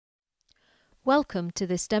Welcome to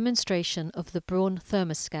this demonstration of the Braun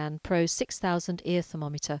ThermoScan Pro 6000 ear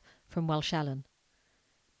thermometer from Welch Allyn.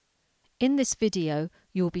 In this video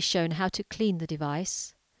you will be shown how to clean the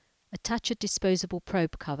device, attach a disposable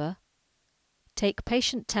probe cover, take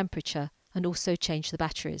patient temperature and also change the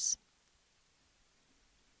batteries.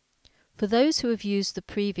 For those who have used the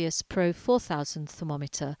previous Pro 4000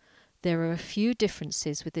 thermometer, there are a few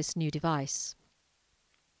differences with this new device.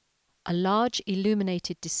 A large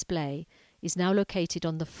illuminated display is now located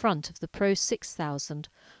on the front of the Pro 6000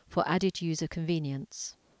 for added user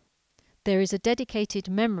convenience. There is a dedicated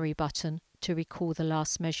memory button to recall the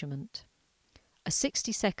last measurement. A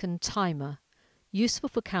 60-second timer, useful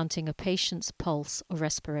for counting a patient's pulse or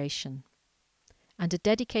respiration. And a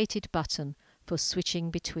dedicated button for switching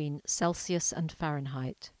between Celsius and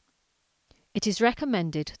Fahrenheit. It is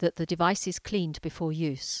recommended that the device is cleaned before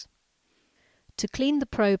use. To clean the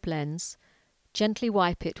probe lens, gently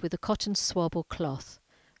wipe it with a cotton swab or cloth,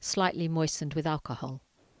 slightly moistened with alcohol.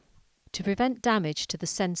 To prevent damage to the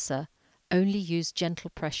sensor, only use gentle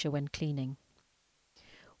pressure when cleaning.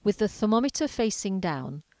 With the thermometer facing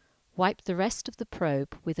down, wipe the rest of the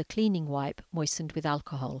probe with a cleaning wipe moistened with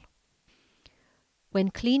alcohol. When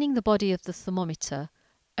cleaning the body of the thermometer,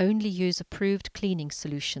 only use approved cleaning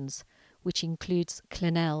solutions, which includes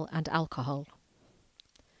Clinell and alcohol.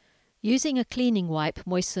 Using a cleaning wipe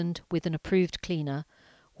moistened with an approved cleaner,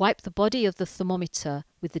 wipe the body of the thermometer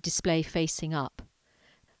with the display facing up.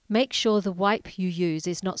 Make sure the wipe you use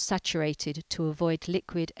is not saturated to avoid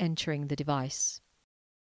liquid entering the device.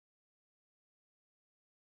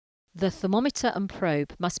 The thermometer and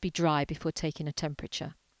probe must be dry before taking a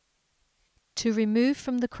temperature. To remove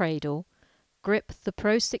from the cradle, grip the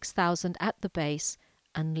Pro 6000 at the base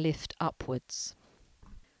and lift upwards.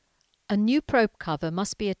 A new probe cover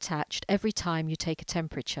must be attached every time you take a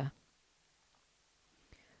temperature.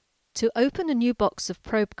 To open a new box of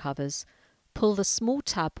probe covers, pull the small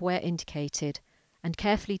tab where indicated and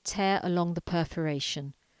carefully tear along the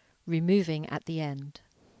perforation, removing at the end.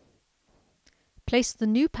 Place the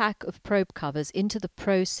new pack of probe covers into the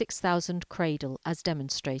Pro 6000 cradle as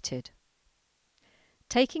demonstrated.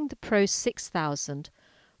 Taking the Pro 6000,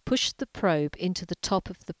 push the probe into the top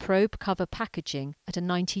of the probe cover packaging at a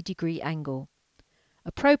 90-degree angle.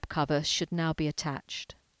 A probe cover should now be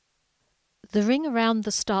attached. The ring around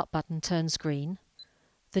the start button turns green.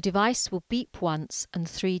 The device will beep once and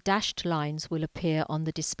 3 dashed lines will appear on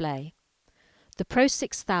the display. The Pro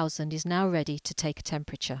 6000 is now ready to take a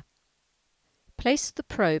temperature. Place the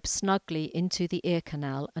probe snugly into the ear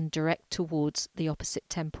canal and direct towards the opposite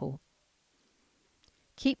temple.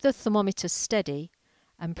 Keep the thermometer steady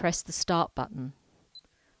and press the start button.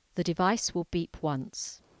 The device will beep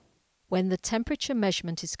once. When the temperature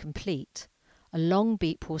measurement is complete, a long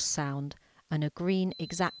beep will sound and a green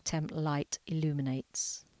exact temp light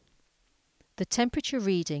illuminates. The temperature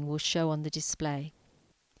reading will show on the display.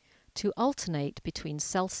 To alternate between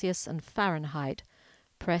Celsius and Fahrenheit,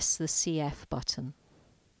 press the CF button.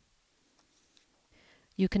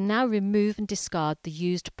 You can now remove and discard the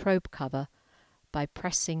used probe cover by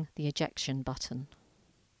pressing the ejection button.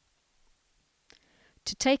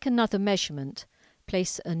 To take another measurement,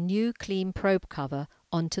 place a new clean probe cover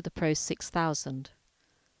onto the Pro 6000.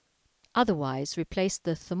 Otherwise, replace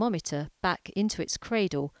the thermometer back into its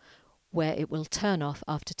cradle where it will turn off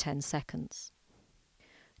after 10 seconds.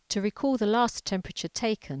 To recall the last temperature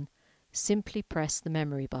taken, simply press the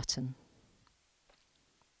memory button.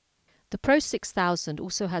 The Pro 6000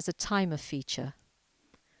 also has a timer feature.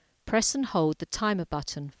 Press and hold the timer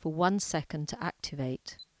button for 1 second to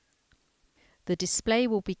activate. The display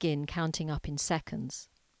will begin counting up in seconds.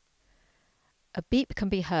 A beep can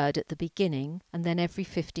be heard at the beginning and then every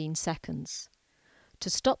 15 seconds. To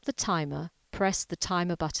stop the timer, press the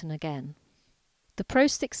timer button again. The Pro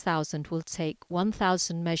 6000 will take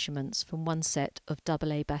 1000 measurements from one set of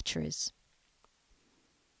AA batteries.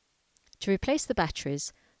 To replace the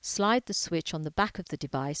batteries, slide the switch on the back of the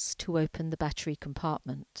device to open the battery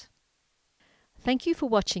compartment. Thank you for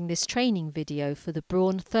watching this training video for the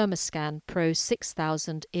Braun ThermoScan Pro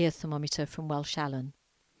 6000 ear thermometer from Welch Allyn.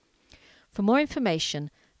 For more information,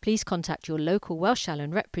 please contact your local Welch Allyn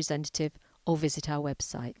representative or visit our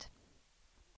website.